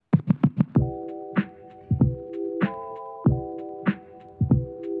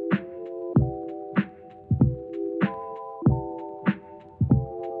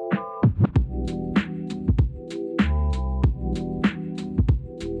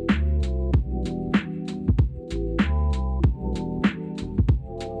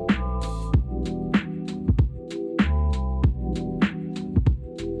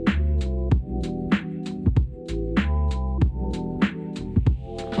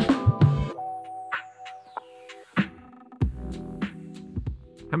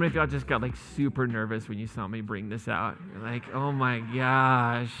How many of y'all just got like super nervous when you saw me bring this out? You're like, oh my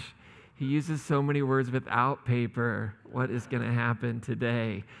gosh, he uses so many words without paper. What is going to happen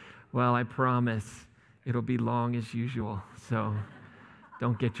today? Well, I promise it'll be long as usual, so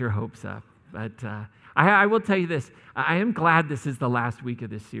don't get your hopes up. But I will tell you this. I am glad this is the last week of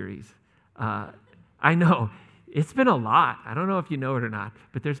this series. I know it's been a lot. I don't know if you know it or not,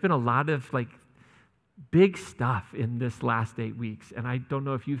 but there's been a lot of like big stuff in this last 8 weeks. And I don't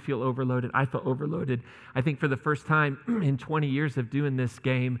know if you feel overloaded. I feel overloaded. I think for the first time in 20 years of doing this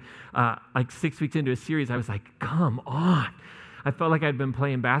game, like 6 weeks into a series, I was like, come on. I felt like I'd been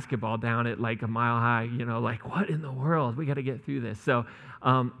playing basketball down at like a mile high, like what in the world? We got to get through this. So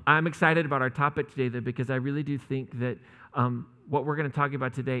I'm excited about our topic today though, because I really do think that what we're going to talk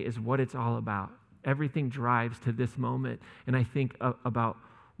about today is what it's all about. Everything drives to this moment. And I think about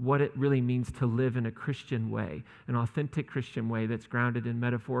what it really means to live in a Christian way, an authentic Christian way that's grounded in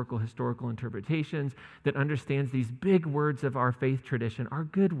metaphorical, historical interpretations, that understands these big words of our faith tradition are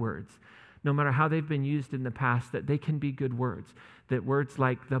good words, no matter how they've been used in the past, that they can be good words, that words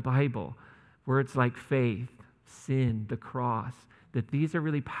like the Bible, words like faith, sin, the cross, that these are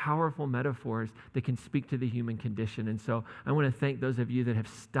really powerful metaphors that can speak to the human condition. And so I want to thank those of you that have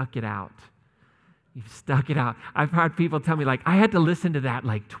stuck it out. You've stuck it out. I've heard people tell me, like, I had to listen to that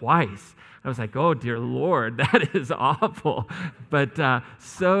like twice. I was like, oh, dear Lord, that is awful. But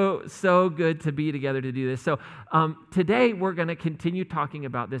so good to be together to do this. So today we're going to continue talking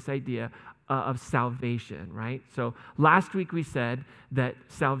about this idea of salvation, right? So last week we said that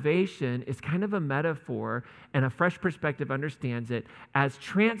salvation is kind of a metaphor, and a fresh perspective understands it as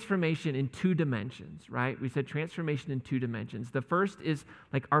transformation in two dimensions, right? We said transformation in two dimensions. The first is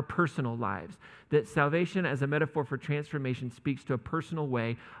like our personal lives, that salvation as a metaphor for transformation speaks to a personal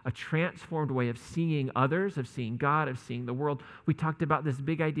way, a transformed way of seeing others, of seeing God, of seeing the world. We talked about this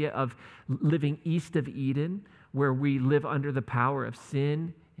big idea of living east of Eden, where we live under the power of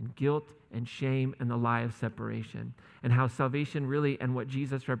sin and guilt and shame and the lie of separation, and how salvation really and what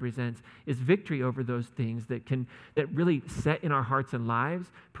Jesus represents is victory over those things that really set in our hearts and lives,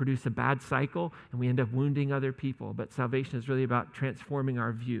 produce a bad cycle, and we end up wounding other people. But salvation is really about transforming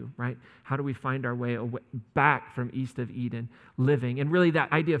our view, right? How do we find our way back from east of Eden living? And really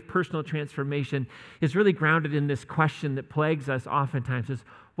that idea of personal transformation is really grounded in this question that plagues us oftentimes is,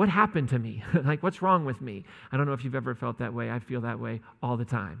 what happened to me? Like, what's wrong with me? I don't know if you've ever felt that way. I feel that way all the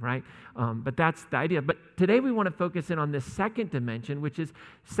time, right? But that's the idea. But today we want to focus in on this second dimension, which is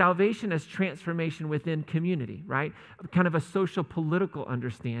salvation as transformation within community, right? Kind of a social political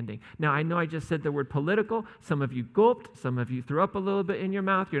understanding. Now, I know I just said the word political. Some of you gulped. Some of you threw up a little bit in your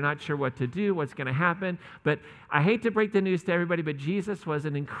mouth. You're not sure what to do, what's going to happen. But I hate to break the news to everybody, but Jesus was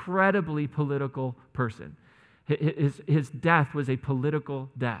an incredibly political person. His death was a political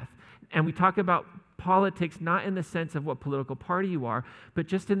death. And we talk about politics not in the sense of what political party you are, but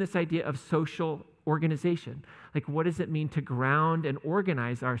just in this idea of social organization. Like, what does it mean to ground and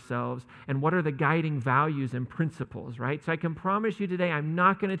organize ourselves, and what are the guiding values and principles, right? So I can promise you today, I'm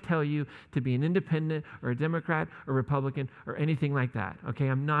not going to tell you to be an independent or a Democrat or Republican or anything like that, okay?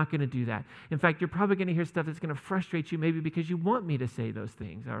 I'm not going to do that. In fact, you're probably going to hear stuff that's going to frustrate you maybe because you want me to say those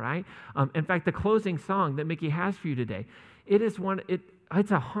things, all right? In fact, the closing song that Mickey has for you today, it's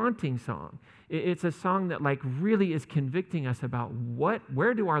a haunting song. It's a song that like really is convicting us about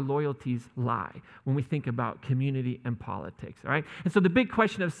where do our loyalties lie when we think about community and politics, all right? And so the big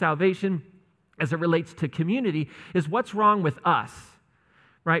question of salvation as it relates to community is what's wrong with us,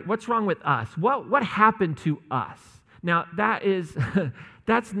 right? What's wrong with us? What happened to us? Now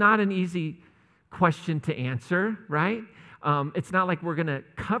that's not an easy question to answer, right? It's not like we're going to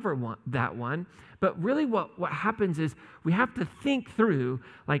cover that one. But really what happens is we have to think through,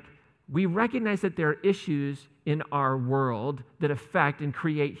 like, we recognize that there are issues in our world that affect and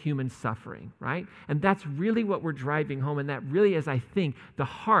create human suffering, right? And that's really what we're driving home. And that really is, I think, the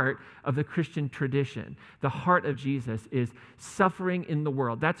heart of the Christian tradition. The heart of Jesus is suffering in the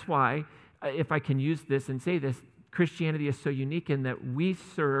world. That's why, if I can use this and say this, Christianity is so unique in that we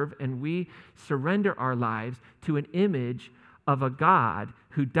serve and we surrender our lives to an image of a God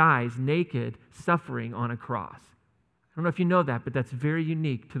who dies naked, suffering on a cross. I don't know if you know that, but that's very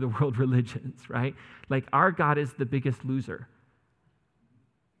unique to the world religions, right? Like, our God is the biggest loser,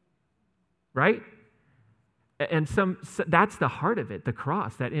 right? And that's the heart of it, the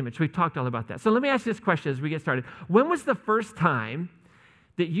cross, that image. We've talked all about that. So let me ask this question as we get started. When was the first time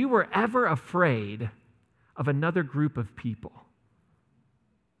that you were ever afraid of another group of people?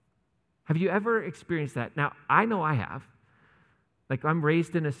 Have you ever experienced that? Now, I know I have. Like I'm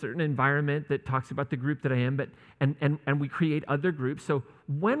raised in a certain environment that talks about the group that I am, but and we create other groups. So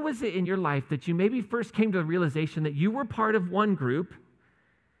when was it in your life that you maybe first came to the realization that you were part of one group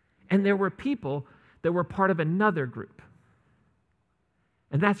and there were people that were part of another group?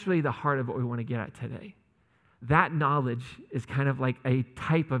 And that's really the heart of what we want to get at today. That knowledge is kind of like a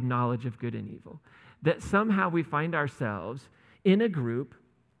type of knowledge of good and evil. That somehow we find ourselves in a group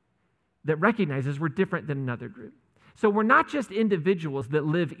that recognizes we're different than another group. So we're not just individuals that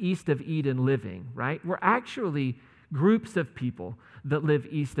live east of Eden living, right? We're actually groups of people that live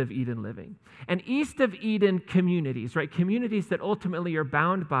east of Eden living. And east of Eden communities, right? Communities that ultimately are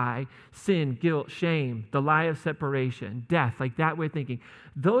bound by sin, guilt, shame, the lie of separation, death, like that way of thinking.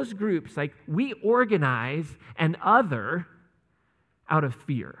 Those groups, like we organize an other out of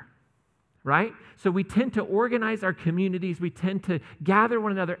fear, right? So we tend to organize our communities, we tend to gather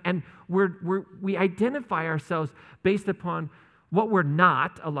one another, and we identify ourselves based upon what we're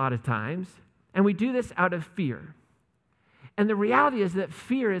not a lot of times, and we do this out of fear. And the reality is that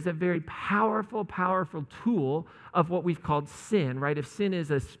fear is a very powerful, powerful tool of what we've called sin, right? If sin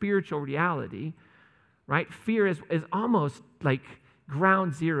is a spiritual reality, right? Fear is almost like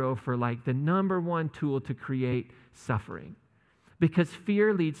ground zero for like the number one tool to create suffering. Because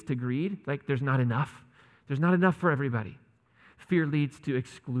fear leads to greed, like there's not enough. There's not enough for everybody. Fear leads to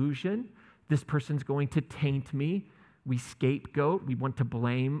exclusion. This person's going to taint me. We scapegoat. We want to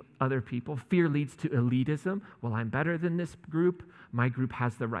blame other people. Fear leads to elitism. Well, I'm better than this group. My group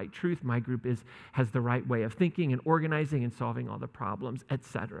has the right truth. My group has the right way of thinking and organizing and solving all the problems,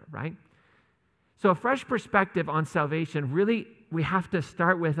 etc., right? So a fresh perspective on salvation, really, we have to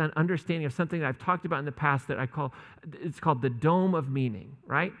start with an understanding of something that I've talked about in the past that it's called the dome of meaning,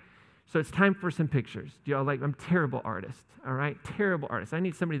 right? So it's time for some pictures. Do y'all like, I'm terrible artist, all right? Terrible artist. I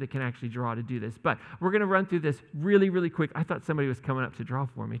need somebody that can actually draw to do this. But we're going to run through this really, really quick. I thought somebody was coming up to draw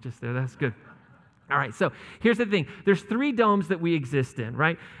for me just there. That's good. All right, so here's the thing. There's 3 domes that we exist in,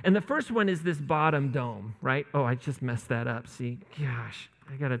 right? And the first one is this bottom dome, right? Oh, I just messed that up. See, gosh,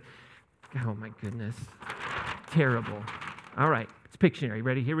 oh my goodness. Terrible. All right, it's Pictionary.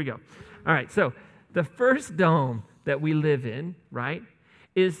 Ready? Here we go. All right, so the first dome that we live in, right,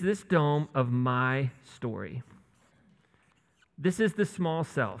 is this dome of my story. This is the small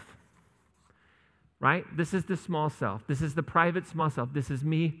self, right? This is the small self. This is the private small self. This is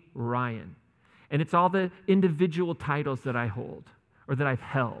me, Ryan. And it's all the individual titles that I hold or that I've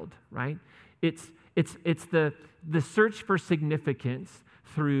held, right? It's the search for significance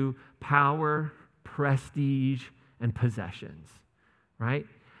through power, prestige, and possessions, right?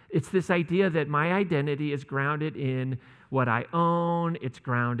 It's this idea that my identity is grounded in what I own. It's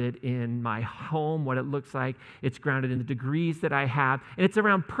grounded in my home, what it looks like. It's grounded in the degrees that I have. And it's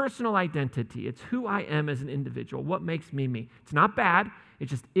around personal identity. It's who I am as an individual, what makes me me. It's not bad. It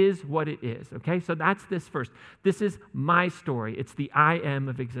just is what it is, okay? So that's this first. This is my story. It's the I am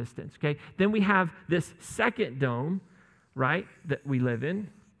of existence, okay? Then we have this second dome, right, that we live in.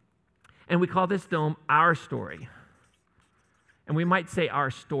 And we call this dome our story. And we might say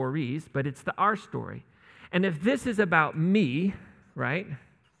our stories, but it's the our story. And if this is about me, right,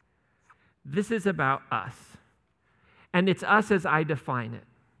 this is about us. And it's us as I define it.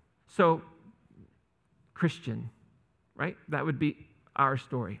 So, Christian, right, that would be our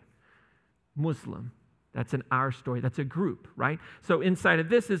story. Muslim, that's an our story. That's a group, right? So inside of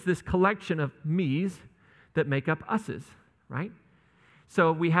this is this collection of me's that make up us's, right?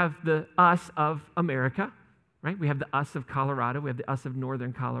 So we have the us of America, right? We have the us of Colorado. We have the us of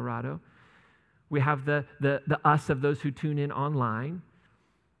Northern Colorado. We have the us of those who tune in online,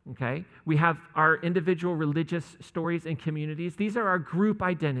 okay? We have our individual religious stories and communities. These are our group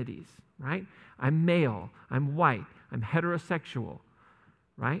identities, right? I'm male, I'm white, I'm heterosexual,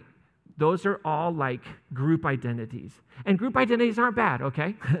 right? Those are all like group identities. And group identities aren't bad,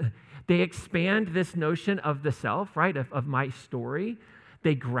 okay? They expand this notion of the self, right, of my story.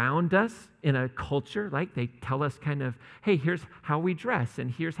 They ground us in a culture, like they tell us kind of, hey, here's how we dress,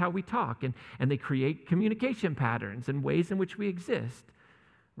 and here's how we talk, and they create communication patterns and ways in which we exist,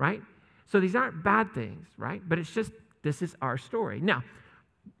 right? So these aren't bad things, right? But it's just, this is our story. Now,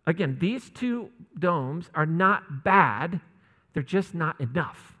 again, these 2 domes are not bad, they're just not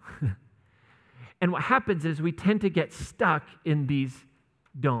enough. And what happens is we tend to get stuck in these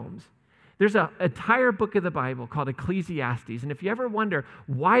domes. There's an entire book of the Bible called Ecclesiastes, and if you ever wonder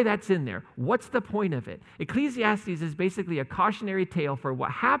why that's in there, what's the point of it? Ecclesiastes is basically a cautionary tale for what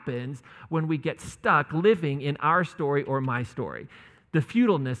happens when we get stuck living in our story or my story, the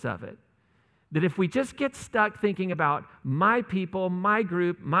futileness of it, that if we just get stuck thinking about my people, my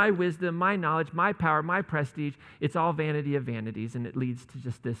group, my wisdom, my knowledge, my power, my prestige, it's all vanity of vanities, and it leads to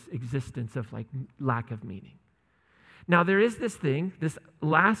just this existence of like lack of meaning. Now, there is this thing, this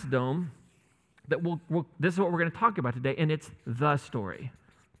last dome, that this is what we're going to talk about today, and it's the story,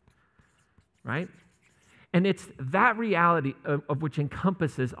 right? And it's that reality of which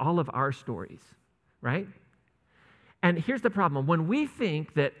encompasses all of our stories, right? And here's the problem. When we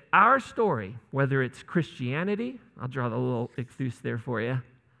think that our story, whether it's Christianity, I'll draw the little ichthus there for you.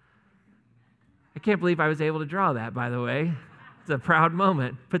 I can't believe I was able to draw that, by the way. It's a proud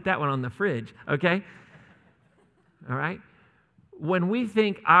moment. Put that one on the fridge, okay? All right? When we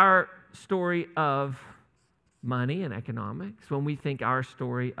think our story of money and economics, when we think our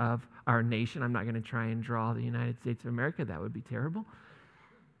story of our nation, I'm not going to try and draw the United States of America, that would be terrible.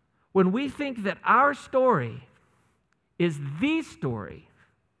 When we think that our story is the story,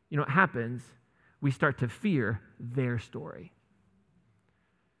 you know what happens? We start to fear their story.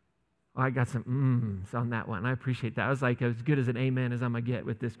 Oh, I got some mms on that one. I appreciate that. I was like as good as an amen as I'm going to get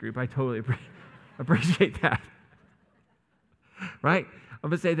with this group. I totally appreciate that. Right? I'm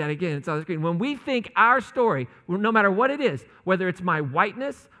going to say that again. It's on the screen. When we think our story, no matter what it is, whether it's my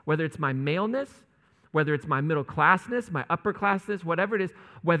whiteness, whether it's my maleness, whether it's my middle classness, my upper classness, whatever it is,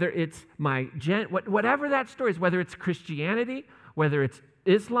 whether it's my whatever that story is, whether it's Christianity, whether it's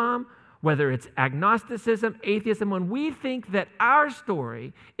Islam, whether it's agnosticism, atheism, when we think that our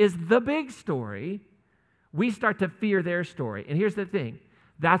story is the big story, we start to fear their story. And here's the thing,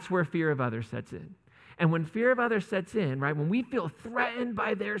 that's where fear of others sets in. And when fear of others sets in, right, when we feel threatened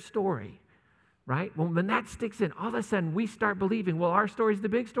by their story, right? When that sticks in, all of a sudden we start believing, well, our story's the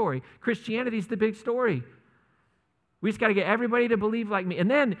big story. Christianity's the big story. We just got to get everybody to believe like me. And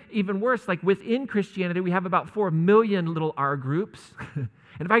then, even worse, like within Christianity, we have about 4 million little R groups. And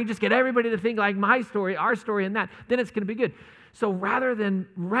if I can just get everybody to think like my story, our story, and that, then it's going to be good. So rather than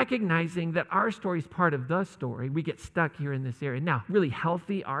recognizing that our story is part of the story, we get stuck here in this area. Now, really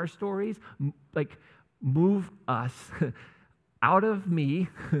healthy our stories, like move us out of me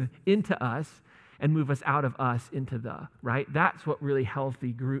into us, and move us out of us into the, right? That's what really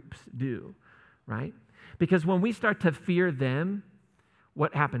healthy groups do, right? Because when we start to fear them,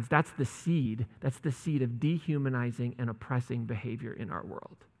 what happens? That's the seed of dehumanizing and oppressing behavior in our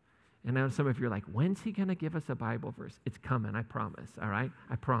world. And now some of you are like, when's he going to give us a Bible verse? It's coming, I promise, all right?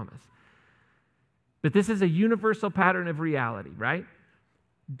 I promise. But this is a universal pattern of reality, right?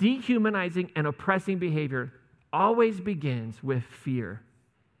 Dehumanizing and oppressing behavior always begins with fear.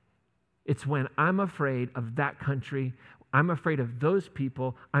 It's when I'm afraid of that country, I'm afraid of those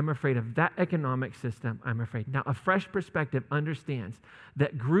people, I'm afraid of that economic system, I'm afraid. Now, a fresh perspective understands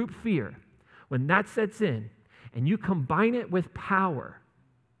that group fear, when that sets in, and you combine it with power,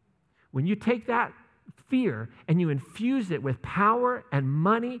 when you take that fear and you infuse it with power and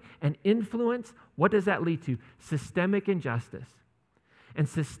money and influence, what does that lead to? Systemic injustice. And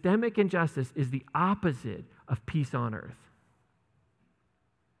systemic injustice is the opposite of peace on earth.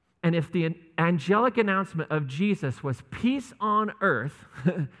 And if the angelic announcement of Jesus was peace on earth,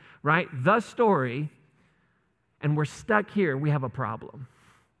 right, the story, and we're stuck here, we have a problem.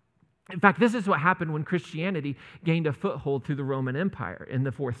 In fact, this is what happened when Christianity gained a foothold through the Roman Empire in the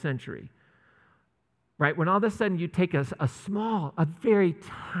 4th century. Right? When all of a sudden you take a very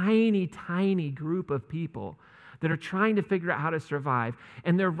tiny group of people that are trying to figure out how to survive,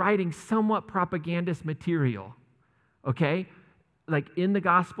 and they're writing somewhat propagandist material, okay? Like in the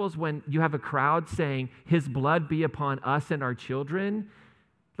Gospels, when you have a crowd saying, his blood be upon us and our children,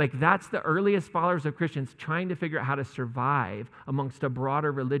 like that's the earliest followers of Christians trying to figure out how to survive amongst a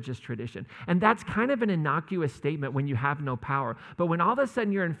broader religious tradition. And that's kind of an innocuous statement when you have no power. But when all of a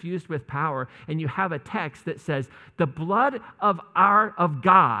sudden you're infused with power and you have a text that says, the blood of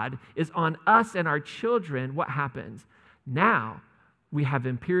God is on us and our children, what happens? Now we have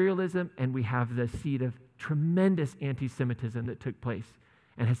imperialism and we have the seed of tremendous anti-Semitism that took place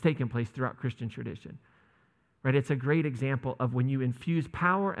and has taken place throughout Christian tradition. Right? It's a great example of when you infuse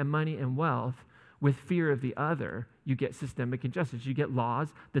power and money and wealth with fear of the other, you get systemic injustice. You get laws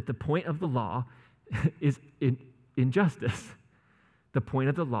that the point of the law is injustice. The point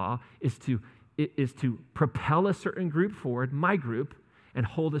of the law is to propel a certain group forward, my group, and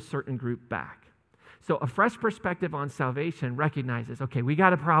hold a certain group back. So a fresh perspective on salvation recognizes, okay, we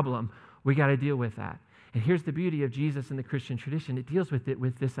got a problem. We got to deal with that. And here's the beauty of Jesus in the Christian tradition. It deals with it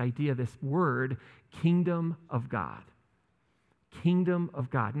with this idea, this word, kingdom of God. Kingdom of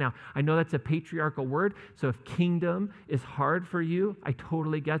God. Now, I know that's a patriarchal word, so if kingdom is hard for you, I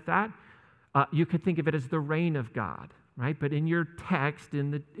totally get that. You could think of it as the reign of God, right? But in your text,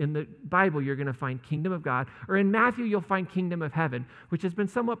 in the Bible, you're going to find kingdom of God. Or in Matthew, you'll find kingdom of heaven, which has been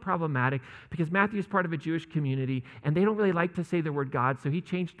somewhat problematic because Matthew is part of a Jewish community, and they don't really like to say the word God, so he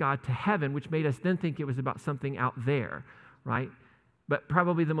changed God to heaven, which made us then think it was about something out there, right? But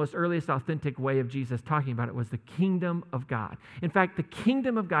probably the most earliest authentic way of Jesus talking about it was the kingdom of God. In fact, the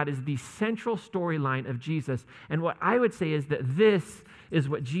kingdom of God is the central storyline of Jesus. And what I would say is that this is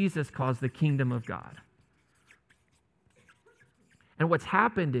what Jesus calls the kingdom of God. And what's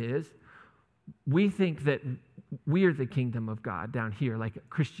happened is we think that we're the kingdom of God down here, like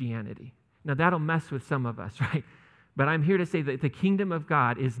Christianity. Now, that'll mess with some of us, right? But I'm here to say that the kingdom of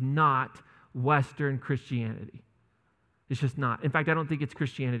God is not Western Christianity. It's just not. In fact, I don't think it's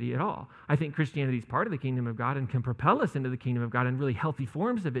Christianity at all. I think Christianity is part of the kingdom of God and can propel us into the kingdom of God, and really healthy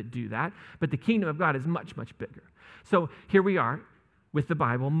forms of it do that. But the kingdom of God is much, much bigger. So here we are with the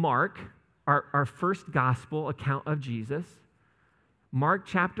Bible. Mark, our first gospel account of Jesus. Mark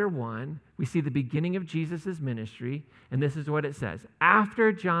chapter 1, we see the beginning of Jesus' ministry, and this is what it says.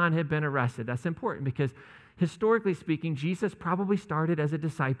 After John had been arrested, that's important because historically speaking, Jesus probably started as a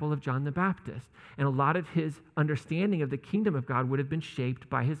disciple of John the Baptist, and a lot of his understanding of the kingdom of God would have been shaped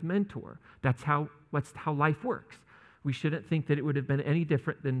by his mentor. That's how life works. We shouldn't think that it would have been any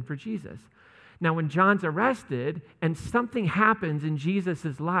different than for Jesus. Now, when John's arrested and something happens in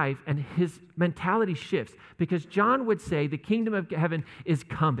Jesus' life and his mentality shifts, because John would say the kingdom of heaven is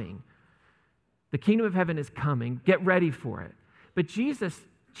coming. The kingdom of heaven is coming. Get ready for it. But Jesus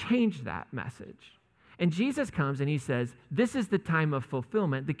changed that message. And Jesus comes and he says, this is the time of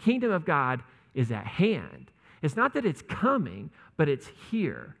fulfillment. The kingdom of God is at hand. It's not that it's coming, but it's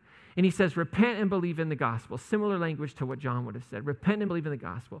here. And he says, repent and believe in the gospel. Similar language to what John would have said. Repent and believe in the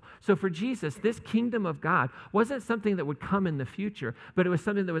gospel. So for Jesus, this kingdom of God wasn't something that would come in the future, but it was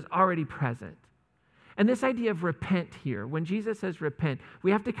something that was already present. And this idea of repent here, when Jesus says repent,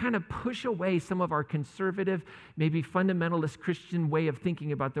 we have to kind of push away some of our conservative, maybe fundamentalist Christian way of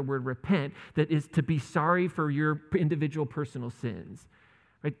thinking about the word repent, that is to be sorry for your individual personal sins.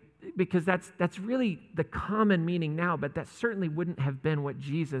 Right? Because that's really the common meaning now, but that certainly wouldn't have been what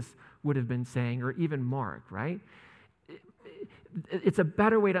Jesus would have been saying, or even Mark, right? It's a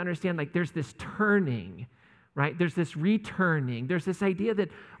better way to understand, like there's this turning, right? There's this returning. There's this idea that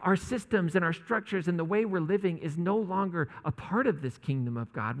our systems and our structures and the way we're living is no longer a part of this kingdom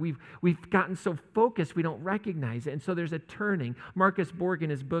of God. We've gotten so focused we don't recognize it. And so there's a turning. Marcus Borg, in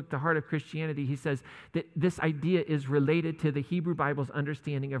his book, The Heart of Christianity, he says that this idea is related to the Hebrew Bible's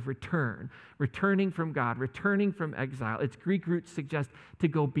understanding of returning from God, returning from exile. Its Greek roots suggest to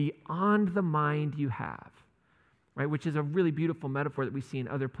go beyond the mind you have. Right, which is a really beautiful metaphor that we see in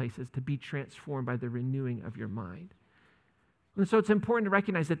other places, to be transformed by the renewing of your mind. And so it's important to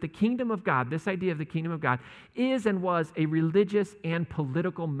recognize that the kingdom of God, this idea of the kingdom of God, is and was a religious and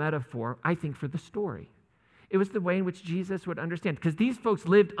political metaphor, I think, for the story. It was the way in which Jesus would understand, because these folks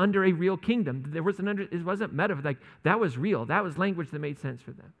lived under a real kingdom. It wasn't metaphor, like that was real. That was language that made sense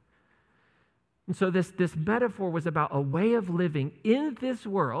for them. And so this metaphor was about a way of living in this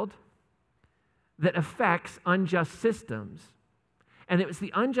world that affects unjust systems. And it was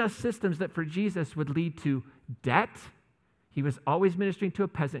the unjust systems that for Jesus would lead to debt. He was always ministering to a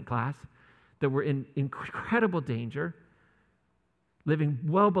peasant class that were in incredible danger, living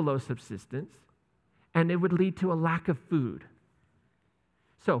well below subsistence, and it would lead to a lack of food.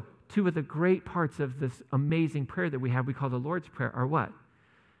 So, two of the great parts of this amazing prayer that we have, we call the Lord's Prayer, are what?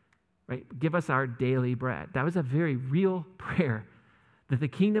 Right? Give us our daily bread. That was a very real prayer, that the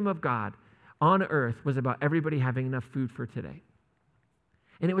kingdom of God on earth was about everybody having enough food for today.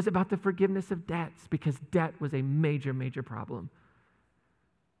 And it was about the forgiveness of debts, because debt was a major, major problem.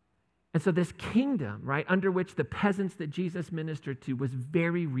 And so this kingdom, right, under which the peasants that Jesus ministered to was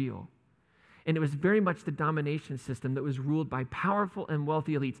very real. And it was very much the domination system that was ruled by powerful and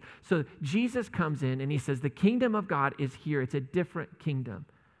wealthy elites. So Jesus comes in and he says, the kingdom of God is here. It's a different kingdom.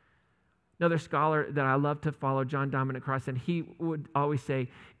 Another scholar that I love to follow, John Dominic Crossan, he would always say,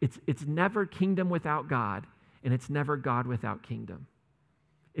 it's never kingdom without God, and it's never God without kingdom.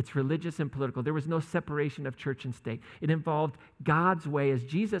 It's religious and political. There was no separation of church and state. It involved God's way, as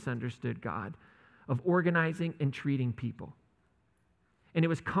Jesus understood God, of organizing and treating people. And it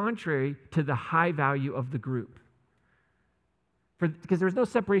was contrary to the high value of the group. Because there was no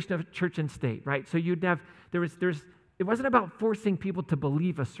separation of church and state, right? So it wasn't about forcing people to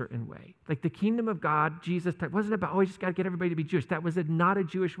believe a certain way. Like the kingdom of God, Jesus wasn't about, you just got to get everybody to be Jewish. That was not a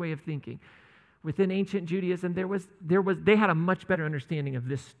Jewish way of thinking. Within ancient Judaism, they had a much better understanding of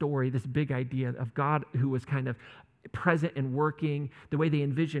this story, this big idea of God who was kind of present and working. The way they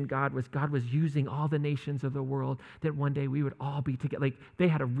envisioned God was using all the nations of the world, that one day we would all be together. Like, they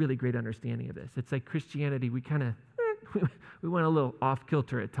had a really great understanding of this. It's like Christianity, we kind of, we went a little off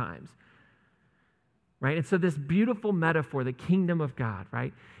kilter at times. Right? And so this beautiful metaphor, the kingdom of God,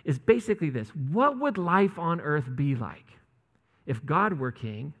 right, is basically this. What would life on earth be like if God were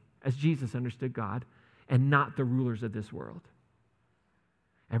king, as Jesus understood God, and not the rulers of this world?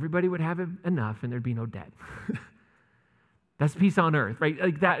 Everybody would have enough and there'd be no debt. That's peace on earth, right?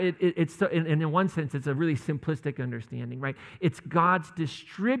 Like that. It's so, and in one sense, it's a really simplistic understanding, right? It's God's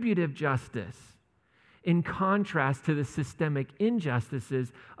distributive justice in contrast to the systemic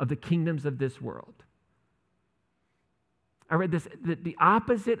injustices of the kingdoms of this world. I read this, that the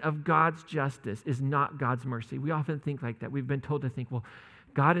opposite of God's justice is not God's mercy. We often think like that. We've been told to think, well,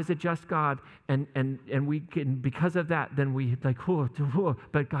 God is a just God, and we can, because of that, then we like,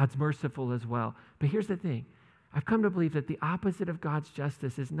 but God's merciful as well. But here's the thing. I've come to believe that the opposite of God's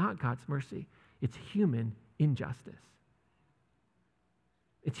justice is not God's mercy. It's human injustice.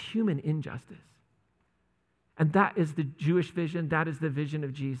 It's human injustice. And that is the Jewish vision. That is the vision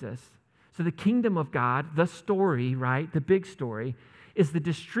of Jesus. So the kingdom of God, the story, right, the big story, is the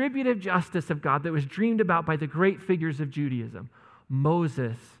distributive justice of God that was dreamed about by the great figures of Judaism.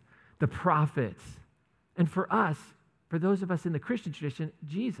 Moses, the prophets, and for us, for those of us in the Christian tradition,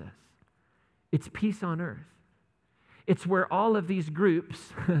 Jesus. It's peace on earth. It's where all of these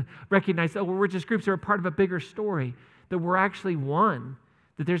groups recognize, oh, well, we're just groups that are part of a bigger story, that we're actually one,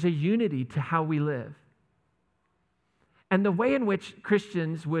 that there's a unity to how we live. And the way in which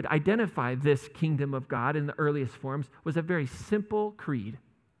Christians would identify this kingdom of God in the earliest forms was a very simple creed.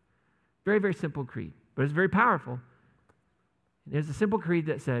 Very, very simple creed, but it's very powerful. There's a simple creed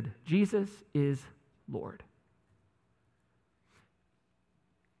that said, Jesus is Lord.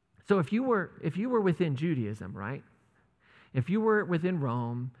 So if you were within Judaism, right? If you were within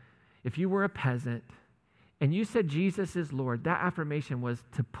Rome, if you were a peasant, and you said Jesus is Lord, that affirmation was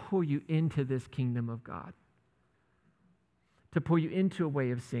to pull you into this kingdom of God, to pull you into a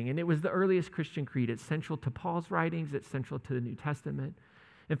way of seeing. And it was the earliest Christian creed. It's central to Paul's writings. It's central to the New Testament.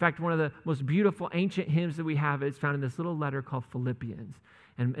 In fact, one of the most beautiful ancient hymns that we have is found in this little letter called Philippians.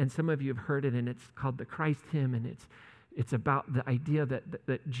 And some of you have heard it, and it's called the Christ hymn, and it's about the idea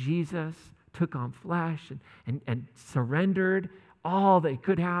that Jesus took on flesh and surrendered all that he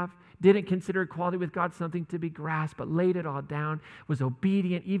could have, didn't consider equality with God something to be grasped, but laid it all down, was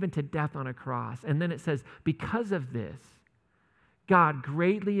obedient even to death on a cross. And then it says, because of this, God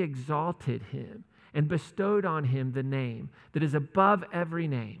greatly exalted him and bestowed on him the name that is above every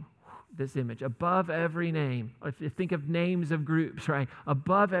name. This image, above every name. If you think of names of groups, right?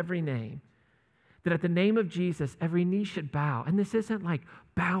 Above every name. That at the name of Jesus, every knee should bow. And this isn't like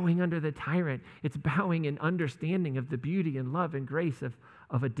bowing under the tyrant. It's bowing in understanding of the beauty and love and grace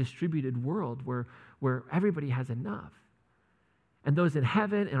of a distributed world where everybody has enough. And those in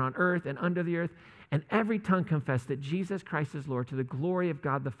heaven and on earth and under the earth, and every tongue confess that Jesus Christ is Lord, to the glory of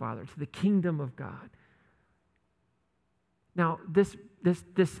God the Father, to the kingdom of God. Now, this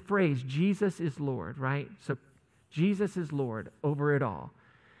phrase, Jesus is Lord, right? So Jesus is Lord over it all.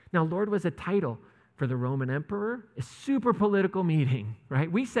 Now, Lord was a title for the Roman emperor, a super political meeting, right?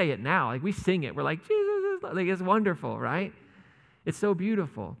 We say it now, like we sing it. We're like, Jesus is Lord. Like, it's wonderful, right? It's so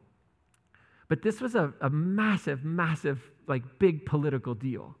beautiful. But this was a massive, massive, like big political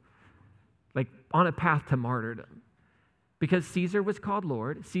deal, like on a path to martyrdom. Because Caesar was called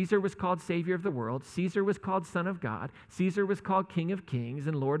Lord, Caesar was called Savior of the world, Caesar was called Son of God, Caesar was called King of kings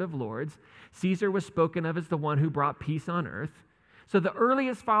and Lord of lords, Caesar was spoken of as the one who brought peace on earth. So the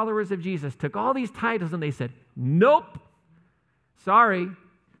earliest followers of Jesus took all these titles and they said, nope, sorry,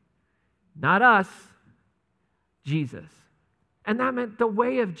 not us, Jesus. And that meant the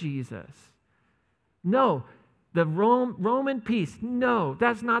way of Jesus. No, the Roman peace, no,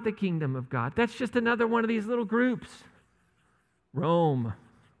 that's not the kingdom of God. That's just another one of these little groups. Rome,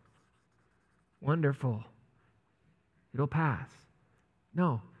 wonderful. It'll pass.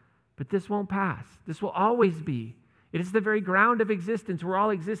 No, but this won't pass. This will always be. It is the very ground of existence. We're all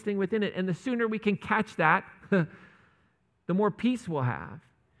existing within it. And the sooner we can catch that, the more peace we'll have.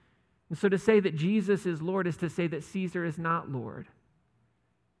 And so to say that Jesus is Lord is to say that Caesar is not Lord.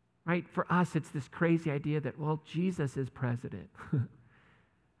 Right? For us, it's this crazy idea that, well, Jesus is president.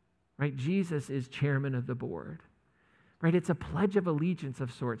 Right? Jesus is chairman of the board. Right? It's a pledge of allegiance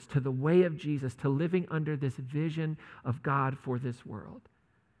of sorts to the way of Jesus, to living under this vision of God for this world.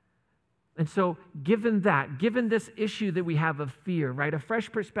 And so given this issue that we have of fear, right, a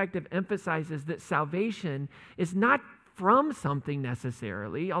fresh perspective emphasizes that salvation is not from something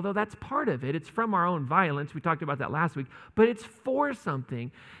necessarily, although that's part of it. It's from our own violence. We talked about that last week. But it's for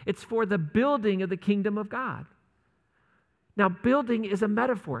something. It's for the building of the kingdom of God. Now, building is a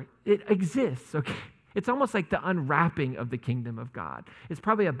metaphor. It exists, okay? It's almost like the unwrapping of the kingdom of God. It's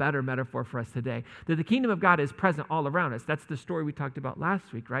probably a better metaphor for us today, that the kingdom of God is present all around us. That's the story we talked about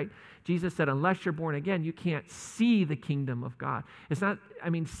last week, right? Jesus said, unless you're born again, you can't see the kingdom of God. It's not,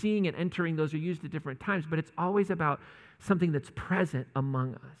 seeing and entering, those are used at different times, but it's always about something that's present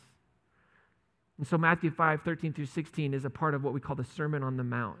among us. And so Matthew 5:13-16 is a part of what we call the Sermon on the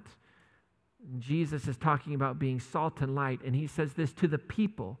Mount. Jesus is talking about being salt and light, and he says this to the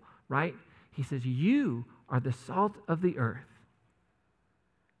people, right? He says, you are the salt of the earth,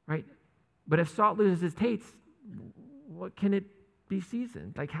 right? But if salt loses its taste, what can it be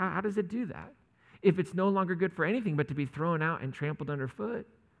seasoned? Like, how does it do that? If it's no longer good for anything but to be thrown out and trampled underfoot.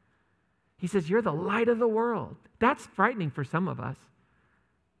 He says, you're the light of the world. That's frightening for some of us,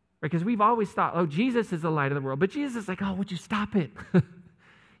 right? Because we've always thought, oh, Jesus is the light of the world. But Jesus is like, oh, would you stop it?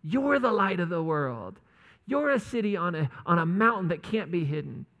 You're the light of the world. You're a city on a mountain that can't be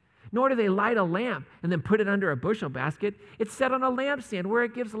hidden. Nor do they light a lamp and then put it under a bushel basket. It's set on a lampstand where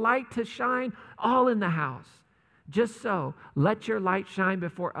it gives light to shine all in the house. Just so, let your light shine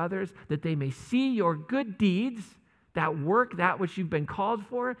before others that they may see your good deeds, that work, that which you've been called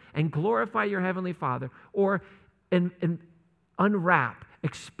for, and glorify your heavenly Father. Or and unwrap,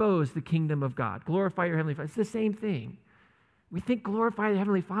 expose the kingdom of God. Glorify your heavenly Father. It's the same thing. We think glorify the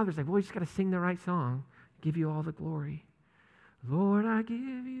heavenly Father is like, well, you just got to sing the right song. Give you all the glory. Lord, I give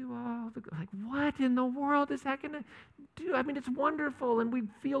you all the glory. Like, what in the world is that going to do? It's wonderful and we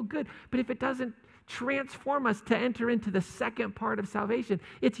feel good. But if it doesn't transform us to enter into the second part of salvation,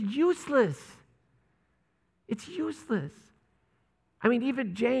 it's useless. It's useless.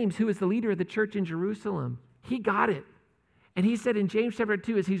 Even James, who is the leader of the church in Jerusalem, he got it. And he said in James chapter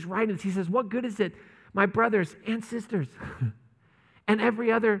 2, as he's writing this, he says, what good is it, my brothers and sisters, and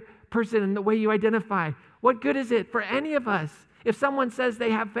every other person in the way you identify, what good is it for any of us if someone says they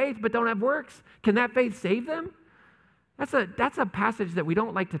have faith but don't have works? Can that faith save them? That's a passage that we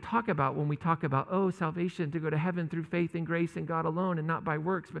don't like to talk about when we talk about, salvation to go to heaven through faith and grace in God alone and not by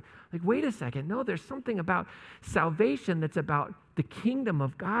works. But wait a second. No, there's something about salvation that's about the kingdom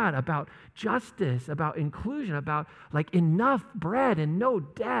of God, about justice, about inclusion, about enough bread and no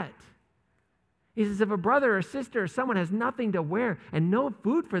debt. He says, if a brother or sister or someone has nothing to wear and no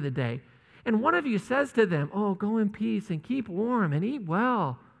food for the day, and one of you says to them, go in peace and keep warm and eat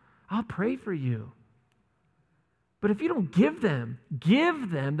well, I'll pray for you. But if you don't give them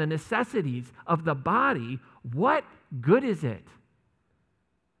the necessities of the body, what good is it?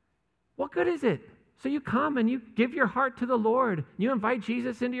 What good is it? So you come and you give your heart to the Lord. You invite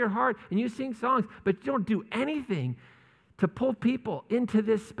Jesus into your heart and you sing songs, but you don't do anything to pull people into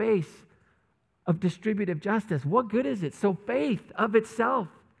this space of distributive justice. What good is it? So faith of itself,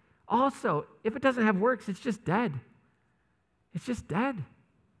 also, if it doesn't have works, it's just dead. It's just dead.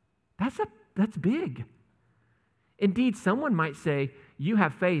 That's big. Indeed, someone might say, you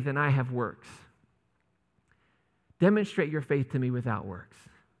have faith and I have works. Demonstrate your faith to me without works.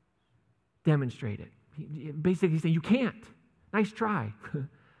 Demonstrate it. Basically, he's saying, you can't. Nice try.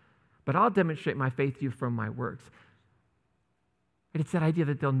 But I'll demonstrate my faith to you from my works. And it's that idea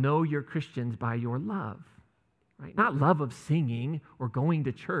that they'll know you're Christians by your love. Right? Not love of singing or going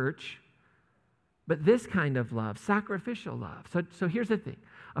to church, but this kind of love, sacrificial love. So here's the thing.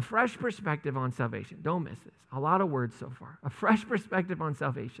 A fresh perspective on salvation. Don't miss this. A lot of words so far. A fresh perspective on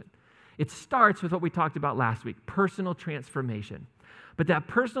salvation. It starts with what we talked about last week, personal transformation. But that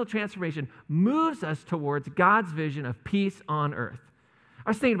personal transformation moves us towards God's vision of peace on earth. I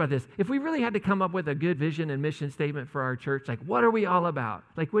was thinking about this. If we really had to come up with a good vision and mission statement for our church, what are we all about?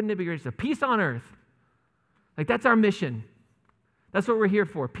 Wouldn't it be great to say, peace on earth? That's our mission. That's what we're here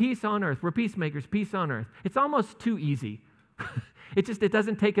for. Peace on earth. We're peacemakers, peace on earth. It's almost too easy. It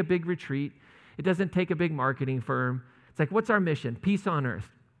doesn't take a big retreat. It doesn't take a big marketing firm. It's what's our mission? Peace on earth.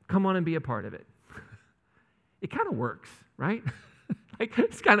 Come on and be a part of it. It kind of works, right? It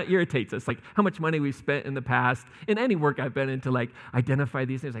kind of irritates us, how much money we've spent in the past in any work I've been in to identify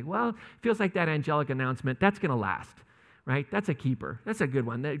these things. It feels like that angelic announcement, that's going to last, right? That's a keeper. That's a good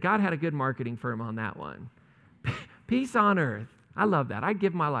one. God had a good marketing firm on that one. Peace on earth. I love that. I'd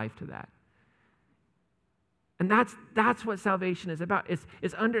give my life to that. And that's what salvation is about.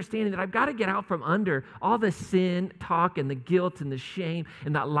 It's understanding that I've got to get out from under all the sin talk and the guilt and the shame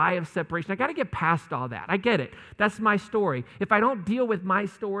and that lie of separation. I got to get past all that. I get it. That's my story. If I don't deal with my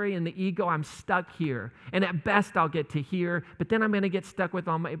story and the ego, I'm stuck here. And at best, I'll get to here, but then I'm going to get stuck with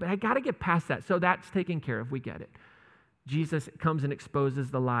all my, but I got to get past that. So that's taken care of. We get it. Jesus comes and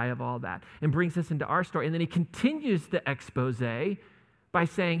exposes the lie of all that and brings us into our story. And then he continues the expose by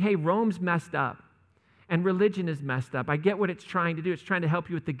saying, hey, Rome's messed up. And religion is messed up. I get what it's trying to do. It's trying to help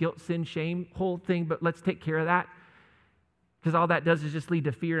you with the guilt, sin, shame whole thing, but let's take care of that because all that does is just lead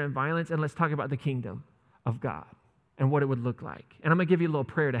to fear and violence. And let's talk about the kingdom of God and what it would look like. And I'm going to give you a little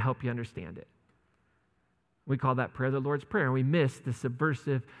prayer to help you understand it. We call that prayer the Lord's Prayer, and we miss the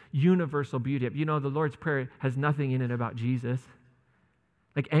subversive, universal beauty of it. You know, the Lord's Prayer has nothing in it about Jesus.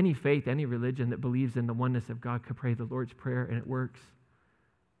 Like any faith, any religion that believes in the oneness of God could pray the Lord's Prayer, and it works.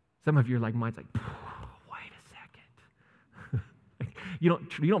 Some of your mind's like, You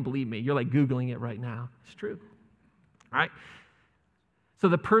don't believe me. You're like Googling it right now. It's true. All right? So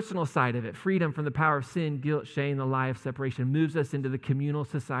the personal side of it, freedom from the power of sin, guilt, shame, the lie of separation, moves us into the communal,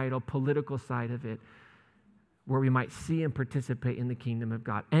 societal, political side of it, where we might see and participate in the kingdom of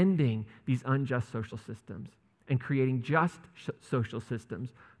God, ending these unjust social systems and creating just social systems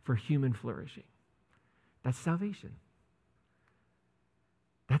for human flourishing. That's salvation.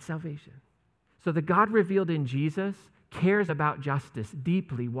 That's salvation. So the God revealed in Jesus cares about justice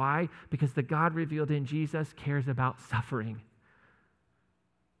deeply. Why? Because the God revealed in Jesus cares about suffering.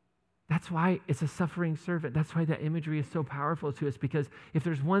 That's why it's a suffering servant. That's why that imagery is so powerful to us, because if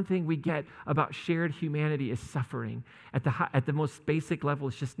there's one thing we get about shared humanity is suffering. At the most basic level,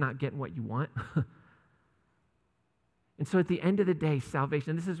 it's just not getting what you want. And so at the end of the day,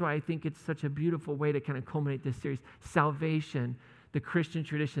 salvation, this is why I think it's such a beautiful way to kind of culminate this series. Salvation, the Christian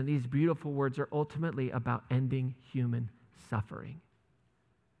tradition, these beautiful words are ultimately about ending human suffering.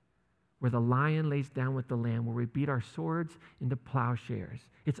 Where the lion lays down with the lamb, where we beat our swords into plowshares.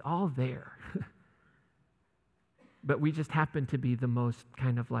 It's all there. But we just happen to be the most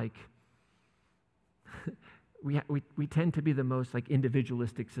kind of like, we tend to be the most like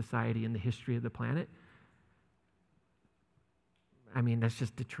individualistic society in the history of the planet. I mean, that's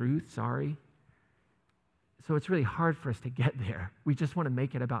just the truth, sorry. So it's really hard for us to get there. We just want to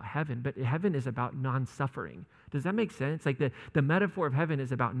make it about heaven, but heaven is about non-suffering. Does that make sense? Like the metaphor of heaven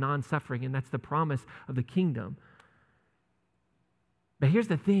is about non-suffering, and that's the promise of the kingdom. But here's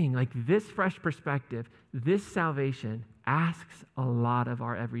the thing, like this fresh perspective, this salvation asks a lot of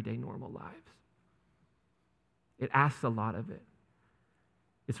our everyday normal lives. It asks a lot of it.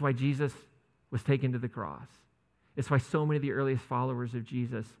 It's why Jesus was taken to the cross. It's why so many of the earliest followers of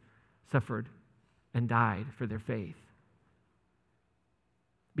Jesus suffered and died for their faith.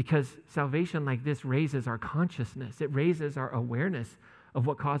 Because salvation like this raises our consciousness. It raises our awareness of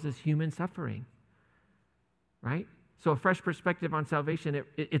what causes human suffering, right? So a fresh perspective on salvation,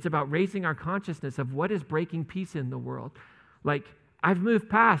 it's about raising our consciousness of what is breaking peace in the world. Like, I've moved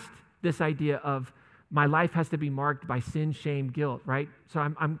past this idea of my life has to be marked by sin, shame, guilt, right? So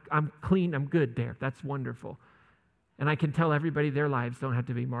I'm clean, I'm good there. That's wonderful. And I can tell everybody their lives don't have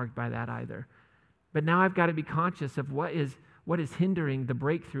to be marked by that either. But now I've got to be conscious of what is hindering the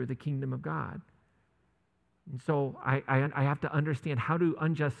breakthrough of the kingdom of God. And so I have to understand, how do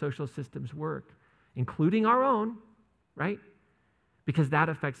unjust social systems work, including our own, right? Because that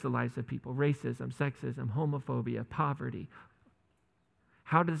affects the lives of people. Racism, sexism, homophobia, poverty.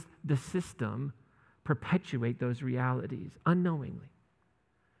 How does the system perpetuate those realities unknowingly?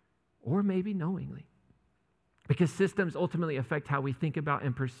 Or maybe knowingly. Because systems ultimately affect how we think about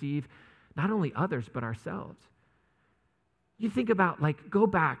and perceive not only others, but ourselves. You think about, like, go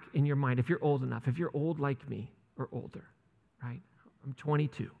back in your mind, if you're old enough, if you're old like me or older, right? I'm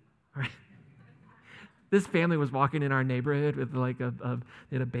 22, all right? This family was walking in our neighborhood with like they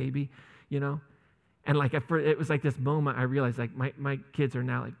had a baby, you know? And like it was like this moment I realized, like, my kids are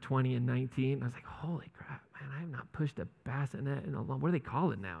now like 20 and 19. I was like, holy crap, man, I have not pushed a bassinet in a long, what do they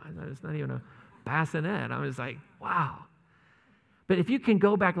call it now? It's not even a bassinet. I was like, wow. But if you can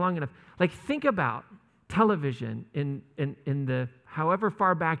go back long enough, like, think about television in the however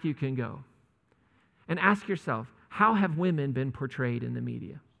far back you can go, and ask yourself, how have women been portrayed in the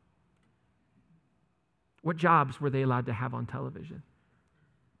media? What jobs were they allowed to have on television?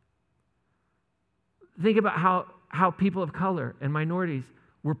 Think about how people of color and minorities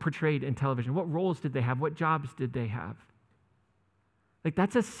were portrayed in television. What roles did they have? What jobs did they have? Like,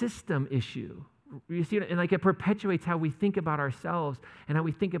 that's a system issue. You see, and like, it perpetuates how we think about ourselves and how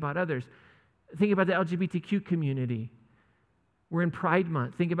we think about others. Think about the LGBTQ community. We're in Pride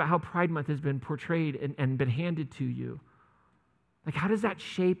Month. Think about how Pride Month has been portrayed and been handed to you. Like, how does that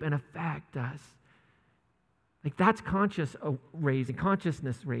shape and affect us? Like, that's consciousness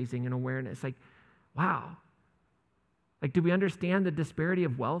raising and awareness. Like, wow. Like, do we understand the disparity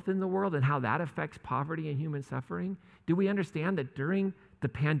of wealth in the world and how that affects poverty and human suffering? Do we understand that during the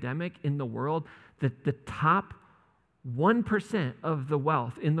pandemic in the world, that the top 1% of the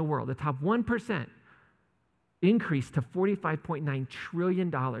wealth in the world, the top 1%, increased to $45.9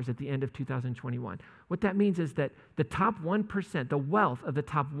 trillion at the end of 2021. What that means is that the top 1%, the wealth of the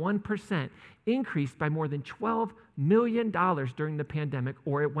top 1%, increased by more than $12 million during the pandemic,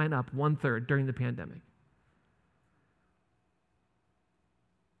 or it went up 1/3 during the pandemic.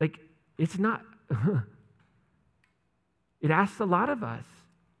 Like, it's not, it asks a lot of us.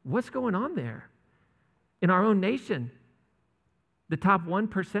 What's going on there? In our own nation, the top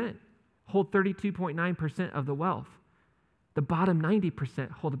 1% hold 32.9% of the wealth. The bottom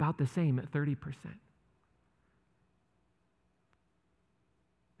 90% hold about the same at 30%.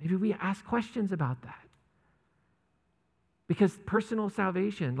 Maybe we ask questions about that. Because personal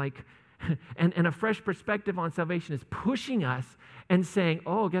salvation, and a fresh perspective on salvation is pushing us and saying,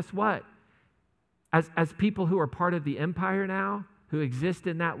 oh, guess what? As people who are part of the empire now, who exist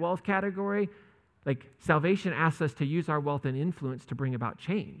in that wealth category, like, salvation asks us to use our wealth and influence to bring about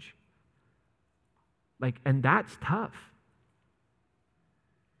change. And that's tough.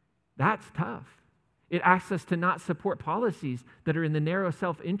 That's tough. It asks us to not support policies that are in the narrow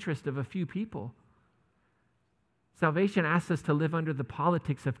self-interest of a few people. Salvation asks us to live under the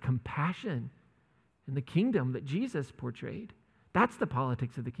politics of compassion and the kingdom that Jesus portrayed. That's the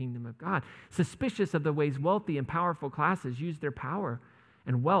politics of the kingdom of God. Suspicious of the ways wealthy and powerful classes use their power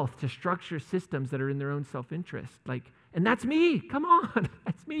and wealth to structure systems that are in their own self-interest. And that's me. Come on.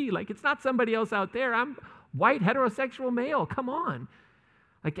 That's me. It's not somebody else out there. I'm white, heterosexual male. Come on.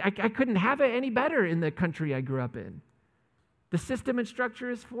 I couldn't have it any better in the country I grew up in. The system and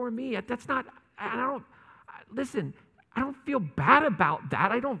structure is for me. Listen, I don't feel bad about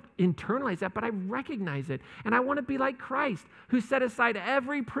that. I don't internalize that, but I recognize it. And I want to be like Christ, who set aside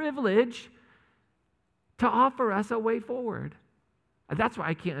every privilege to offer us a way forward. And that's why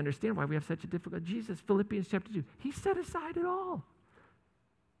I can't understand why we have such a difficult Jesus. Philippians chapter 2, he set aside it all.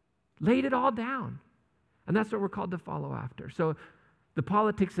 Laid it all down. And that's what we're called to follow after. So the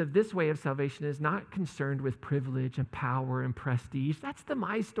politics of this way of salvation is not concerned with privilege and power and prestige. That's the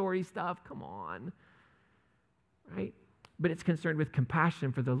my story stuff. Come on. Right? But it's concerned with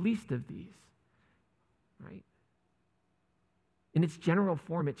compassion for the least of these. Right? In its general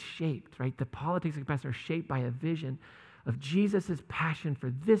form, it's shaped, right? The politics of compassion are shaped by a vision of Jesus' passion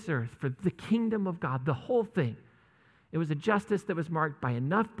for this earth, for the kingdom of God, the whole thing. It was a justice that was marked by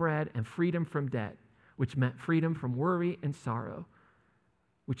enough bread and freedom from debt, which meant freedom from worry and sorrow,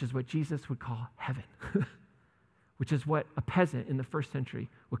 which is what Jesus would call heaven, which is what a peasant in the first century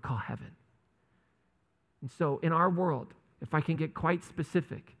would call heaven. And so in our world, if I can get quite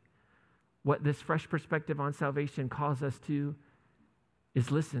specific, what this fresh perspective on salvation calls us to is,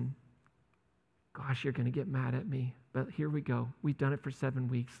 listen, gosh, you're going to get mad at me, but here we go. We've done it for 7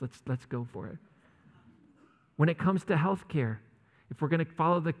 weeks. Let's go for it. When it comes to healthcare, if we're going to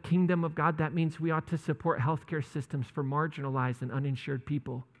follow the kingdom of God, that means we ought to support healthcare systems for marginalized and uninsured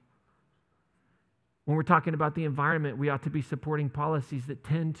people. When we're talking about the environment, we ought to be supporting policies that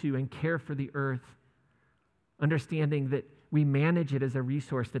tend to and care for the earth, understanding that we manage it as a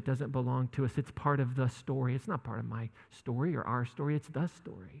resource that doesn't belong to us. It's part of the story. It's not part of my story or our story. It's the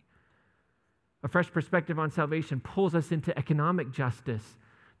story. A fresh perspective on salvation pulls us into economic justice,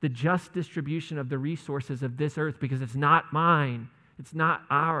 the just distribution of the resources of this earth, because it's not mine, it's not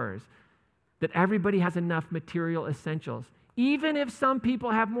ours, that everybody has enough material essentials, even if some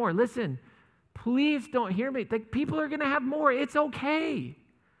people have more. Listen, please don't hear me. People are going to have more. It's okay.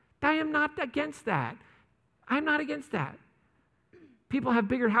 I am not against that. I'm not against that. People have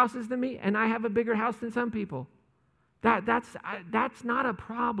bigger houses than me, and I have a bigger house than some people. That's not a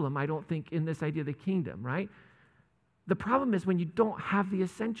problem, I don't think, in this idea of the kingdom, right? The problem is when you don't have the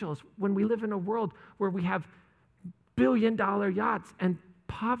essentials, when we live in a world where we have billion-dollar yachts and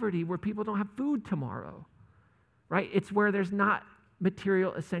poverty where people don't have food tomorrow, right? It's where there's not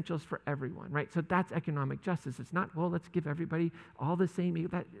material essentials for everyone, right? So that's economic justice. It's not, well, let's give everybody all the same.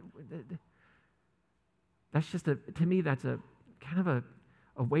 That's just to me, that's a kind of a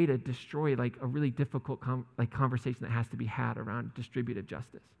way to destroy a really difficult conversation that has to be had around distributive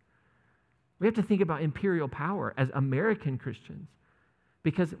justice. We have to think about imperial power as American Christians,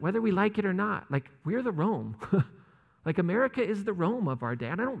 because whether we like it or not, we're the Rome. Like America is the Rome of our day.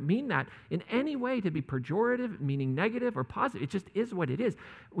 And I don't mean that in any way to be pejorative, meaning negative or positive. It just is what it is.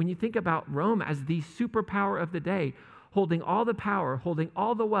 When you think about Rome as the superpower of the day, holding all the power, holding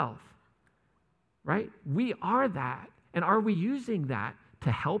all the wealth, right? We are that. And are we using that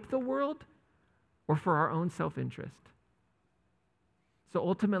to help the world or for our own self-interest? So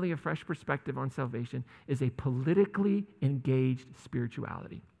ultimately, a fresh perspective on salvation is a politically engaged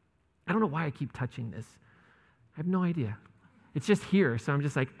spirituality. I don't know why I keep touching this. I have no idea. It's just here, so I'm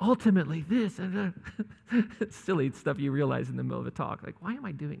just like, ultimately this. And it's silly stuff you realize in the middle of a talk. Like, why am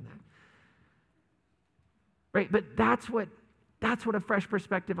I doing that? Right, but that's what a fresh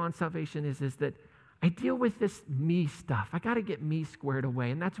perspective on salvation is that I deal with this me stuff. I got to get me squared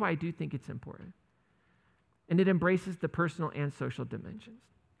away, and that's why I do think it's important. And it embraces the personal and social dimensions.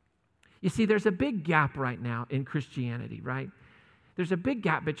 You see, there's a big gap right now in Christianity, right? There's a big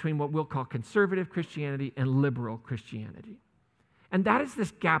gap between what we'll call conservative Christianity and liberal Christianity. And that is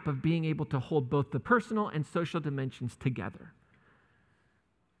this gap of being able to hold both the personal and social dimensions together.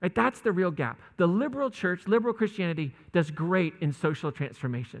 Right? That's the real gap. The liberal church, liberal Christianity, does great in social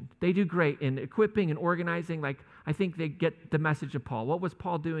transformation. They do great in equipping and organizing. Like, I think they get the message of Paul. What was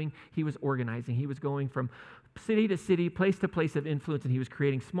Paul doing? He was organizing. He was going from city to city, place to place of influence, and he was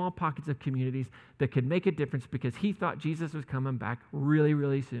creating small pockets of communities that could make a difference because he thought Jesus was coming back really,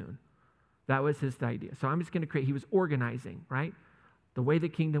 really soon. That was his idea. So I'm just going to create, he was organizing, right? The way the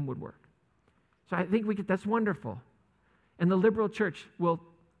kingdom would work. So I think that's wonderful. And the liberal church will,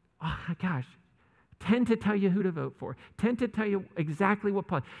 oh my gosh, tend to tell you who to vote for, tend to tell you exactly what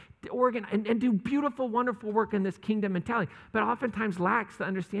Paul, and do beautiful, wonderful work in this kingdom mentality, but oftentimes lacks the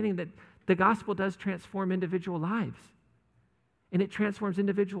understanding that the gospel does transform individual lives. And it transforms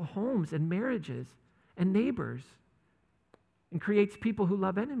individual homes and marriages and neighbors and creates people who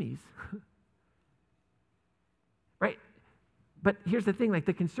love enemies. Right? But here's the thing, like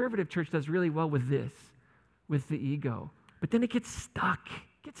the conservative church does really well with this, with the ego. But then it gets stuck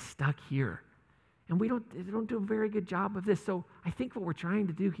here. And we don't do a very good job of this. So I think what we're trying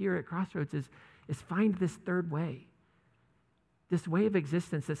to do here at Crossroads is find this third way. This way of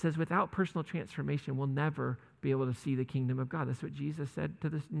existence that says without personal transformation, we'll never be able to see the kingdom of God. That's what Jesus said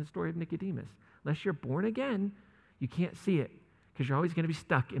in the story of Nicodemus. Unless you're born again, you can't see it because you're always going to be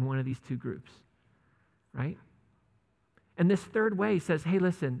stuck in one of these two groups, right? And this third way says, hey,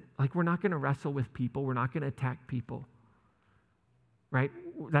 listen, like we're not going to wrestle with people. We're not going to attack people, right?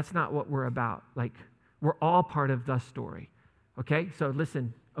 That's not what we're about. Like we're all part of the story, okay? So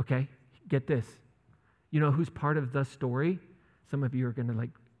listen, okay, get this. You know who's part of the story? Some of you are going to like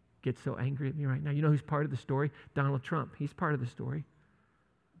get so angry at me right now. You know who's part of the story? Donald Trump. He's part of the story.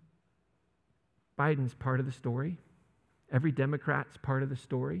 Biden's part of the story. Every Democrat's part of the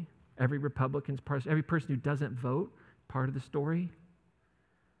story. Every Republican's part of the story. Every person who doesn't vote, part of the story.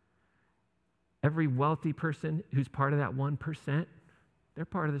 Every wealthy person who's part of that 1%, they're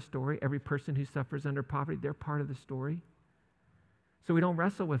part of the story. Every person who suffers under poverty, they're part of the story. So we don't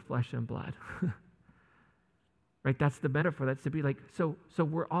wrestle with flesh and blood. Right? That's the metaphor. That's to be like, so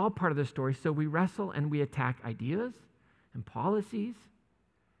we're all part of the story. So we wrestle and we attack ideas and policies,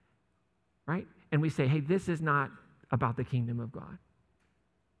 right? And we say, hey, this is not about the kingdom of God.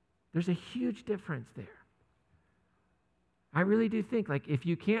 There's a huge difference there. I really do think, like, if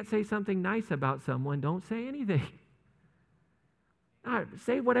you can't say something nice about someone, don't say anything.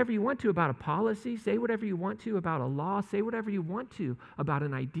 Say whatever you want to about a policy. Say whatever you want to about a law. Say whatever you want to about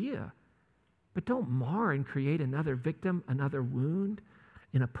an idea. But don't mar and create another victim, another wound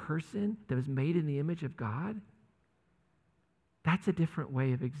in a person that was made in the image of God. That's a different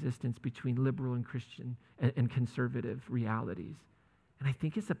way of existence between liberal and Christian and conservative realities. And I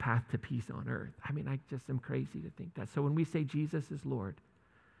think it's a path to peace on earth. I mean, I just am crazy to think that. So when we say Jesus is Lord,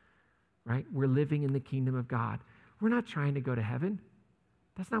 right, we're living in the kingdom of God. We're not trying to go to heaven.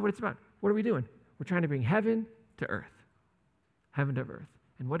 That's not what it's about. What are we doing? We're trying to bring heaven to earth. Heaven to earth.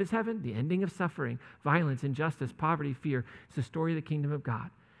 And what is heaven? The ending of suffering, violence, injustice, poverty, fear. It's the story of the kingdom of God.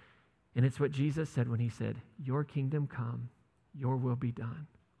 And it's what Jesus said when he said, your kingdom come, your will be done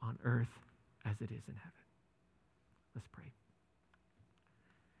on earth as it is in heaven. Let's pray.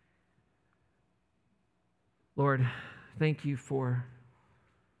 Lord, thank you for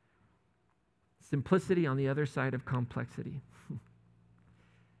simplicity on the other side of complexity.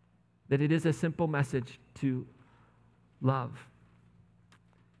 That it is a simple message to love.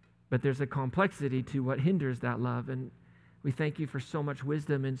 But there's a complexity to what hinders that love. And we thank you for so much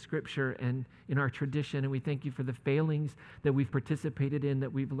wisdom in Scripture and in our tradition. And we thank you for the failings that we've participated in,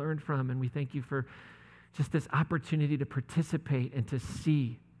 that we've learned from. And we thank you for just this opportunity to participate and to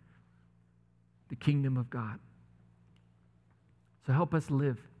see the kingdom of God. So help us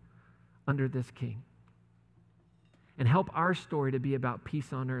live under this King. And help our story to be about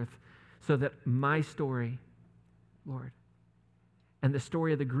peace on earth so that my story, Lord, and the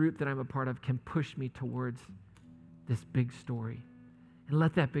story of the group that I'm a part of can push me towards this big story. And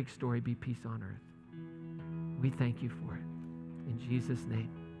let that big story be peace on earth. We thank you for it. In Jesus'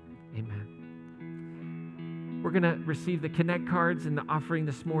 name, amen. We're going to receive the Connect cards and the offering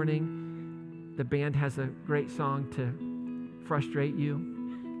this morning. The band has a great song to frustrate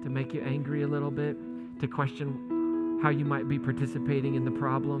you, to make you angry a little bit, to question how you might be participating in the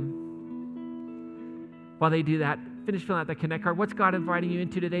problem. While they do that, finish filling out the Connect card. What's God inviting you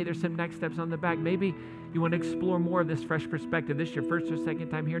into today? There's some next steps on the back. Maybe you want to explore more of this fresh perspective. This is your first or second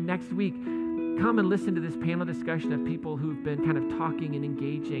time here. Next week, come and listen to this panel discussion of people who've been kind of talking and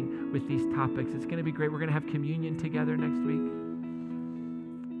engaging with these topics. It's going to be great. We're going to have communion together next week.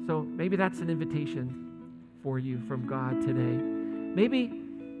 So maybe that's an invitation for you from God today.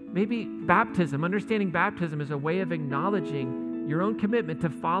 Maybe baptism, understanding baptism is a way of acknowledging your own commitment to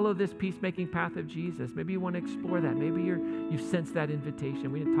follow this peacemaking path of Jesus. Maybe you want to explore that. Maybe you've sensed that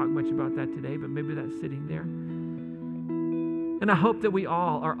invitation. We didn't talk much about that today, but maybe that's sitting there. And I hope that we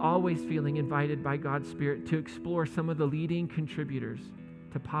all are always feeling invited by God's Spirit to explore some of the leading contributors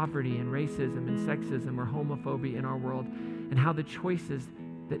to poverty and racism and sexism or homophobia in our world, and how the choices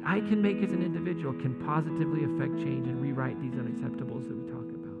that I can make as an individual can positively affect change and rewrite these unacceptables that we talk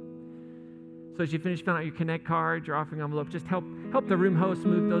about. So as you finish filling out your Connect card, your offering envelope, just help the room host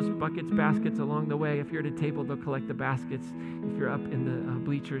move those buckets, baskets along the way. If you're at a table, they'll collect the baskets. If you're up in the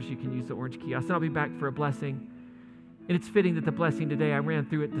bleachers, you can use the orange kiosk. And I'll be back for a blessing. And it's fitting that the blessing today, I ran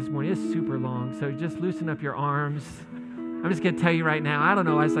through it this morning. It's super long, so just loosen up your arms. I'm just going to tell you right now, I don't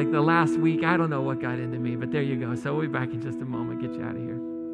know, it's like the last week, I don't know what got into me, but there you go. So we'll be back in just a moment. Get you out of here.